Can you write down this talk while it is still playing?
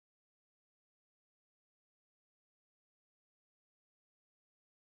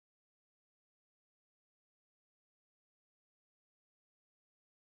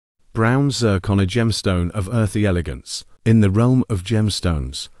Brown zircon, a gemstone of earthy elegance. In the realm of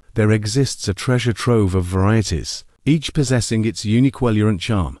gemstones, there exists a treasure trove of varieties, each possessing its unique elegant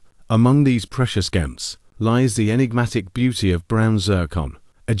charm. Among these precious gems lies the enigmatic beauty of brown zircon,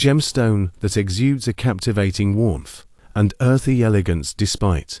 a gemstone that exudes a captivating warmth and earthy elegance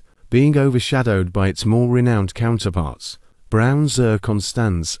despite being overshadowed by its more renowned counterparts. Brown zircon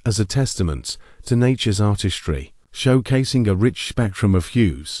stands as a testament to nature's artistry, showcasing a rich spectrum of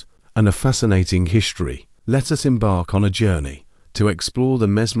hues and a fascinating history. Let us embark on a journey to explore the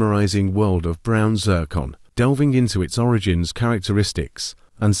mesmerizing world of brown zircon, delving into its origins, characteristics,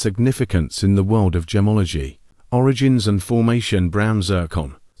 and significance in the world of gemology. Origins and formation. Brown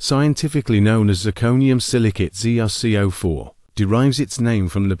zircon, scientifically known as Zirconium Silicate (ZrCO4), derives its name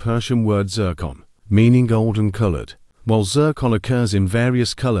from the Persian word zircon, meaning golden colored. While zircon occurs in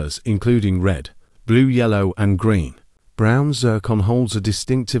various colors including red, blue, yellow, and green, brown zircon holds a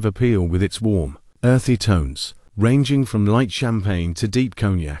distinctive appeal with its warm, earthy tones, ranging from light champagne to deep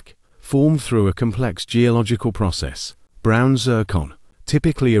cognac, formed through a complex geological process. Brown zircon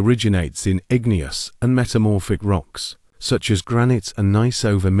typically originates in igneous and metamorphic rocks, such as granite and gneiss.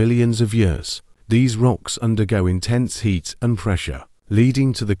 Over millions of years, these rocks undergo intense heat and pressure,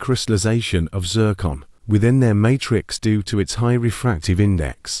 leading to the crystallization of zircon within their matrix due to its high refractive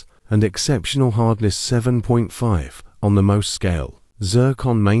index and exceptional hardness 7.5 on the Mohs scale.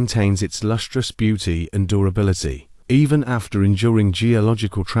 Zircon maintains its lustrous beauty and durability, even after enduring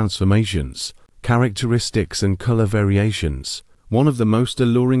geological transformations, characteristics and color variations. One of the most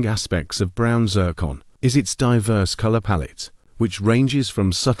alluring aspects of brown zircon is its diverse color palette, which ranges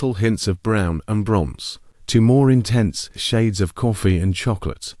from subtle hints of brown and bronze to more intense shades of coffee and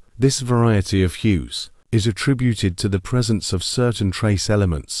chocolate. This variety of hues is attributed to the presence of certain trace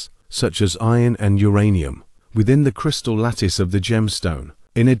elements, such as iron and uranium, within the crystal lattice of the gemstone.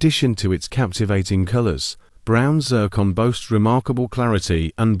 In addition to its captivating colors, brown zircon boasts remarkable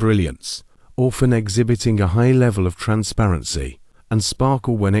clarity and brilliance, often exhibiting a high level of transparency and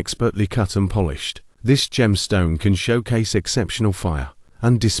sparkle when expertly cut and polished. This gemstone can showcase exceptional fire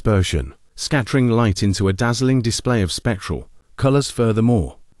and dispersion, scattering light into a dazzling display of spectral colors.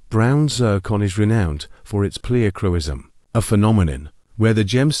 Furthermore, brown zircon is renowned for its pleochroism, a phenomenon where the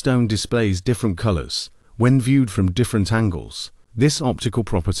gemstone displays different colors when viewed from different angles. This optical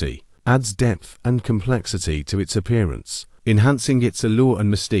property adds depth and complexity to its appearance, enhancing its allure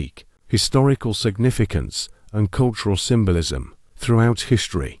and mystique. Historical significance and cultural symbolism. Throughout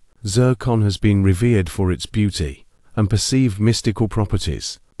history, zircon has been revered for its beauty and perceived mystical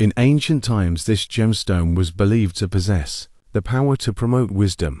properties. In ancient times, this gemstone was believed to possess the power to promote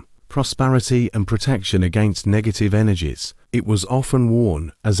wisdom, prosperity, and protection against negative energies. It was often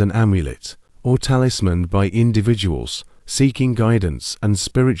worn as an amulet or talisman by individuals seeking guidance and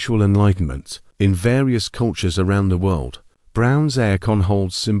spiritual enlightenment. In various cultures around the world, brown zircon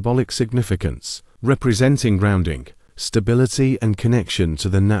holds symbolic significance, representing grounding, stability, and connection to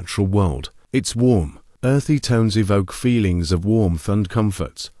the natural world. Its warm, earthy tones evoke feelings of warmth and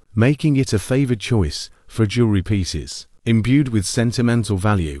comfort, making it a favored choice for jewelry pieces. Imbued with sentimental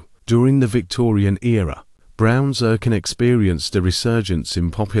value, during the Victorian era, brown zircon experienced a resurgence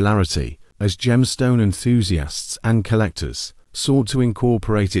in popularity as gemstone enthusiasts and collectors sought to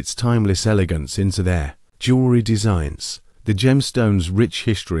incorporate its timeless elegance into their jewelry designs. The gemstone's rich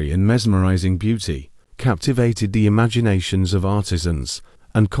history and mesmerizing beauty captivated the imaginations of artisans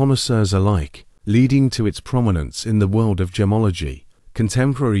and connoisseurs alike, leading to its prominence in the world of gemology.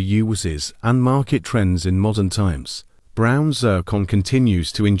 Contemporary uses and market trends. In modern times, brown zircon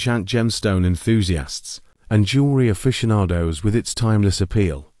continues to enchant gemstone enthusiasts and jewelry aficionados with its timeless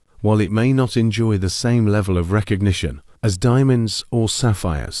appeal. While it may not enjoy the same level of recognition as diamonds or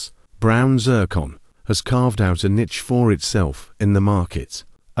sapphires, brown zircon has carved out a niche for itself in the market,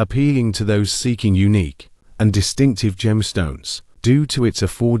 appealing to those seeking unique and distinctive gemstones. Due to its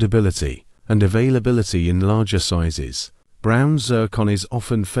affordability and availability in larger sizes, brown zircon is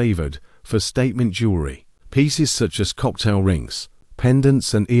often favored for statement jewelry, pieces such as cocktail rings,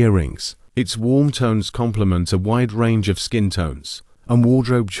 pendants, and earrings. Its warm tones complement a wide range of skin tones and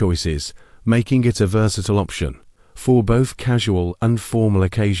wardrobe choices, making it a versatile option for both casual and formal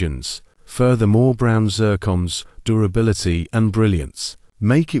occasions. Furthermore, brown zircon's durability and brilliance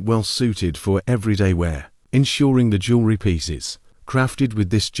make it well suited for everyday wear, ensuring the jewelry pieces crafted with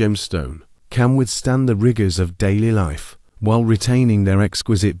this gemstone can withstand the rigors of daily life while retaining their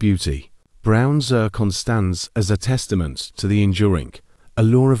exquisite beauty. Brown zircon stands as a testament to the enduring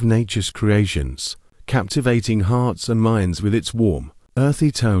allure of nature's creations, captivating hearts and minds with its warm,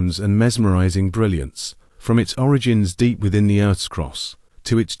 earthy tones and mesmerizing brilliance. From its origins deep within the Earth's crust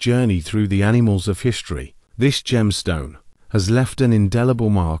to its journey through the annals of history. This gemstone has left an indelible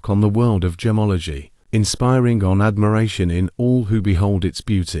mark on the world of gemology, inspiring on admiration in all who behold its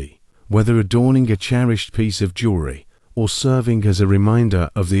beauty. Whether adorning a cherished piece of jewelry or serving as a reminder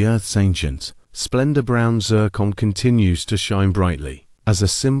of the Earth's ancient splendor, brown zircon continues to shine brightly as a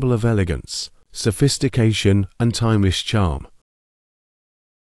symbol of elegance, sophistication, and timeless charm.